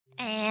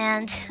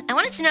And I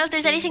wanted to know if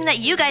there's anything that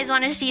you guys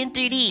want to see in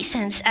 3D,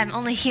 since I'm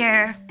only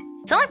here.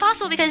 It's only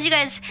possible because you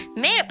guys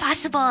made it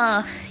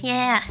possible.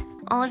 Yeah,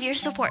 all of your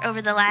support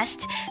over the last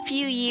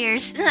few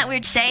years. Isn't that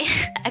weird to say?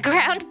 A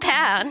ground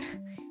pound.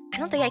 I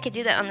don't think I could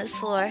do that on this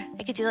floor.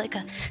 I could do like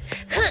a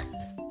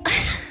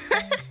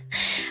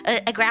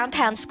a ground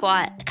pound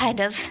squat, kind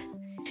of.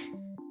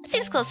 That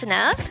seems close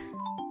enough.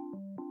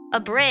 A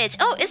bridge.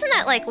 Oh, isn't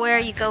that like where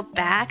you go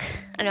back?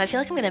 I don't know, I feel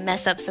like I'm gonna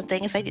mess up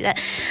something if I do that.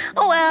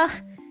 Oh well.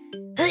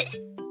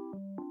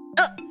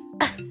 Oh,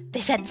 they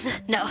said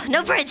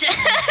no bridge.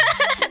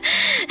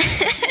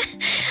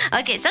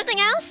 Okay, something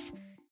else?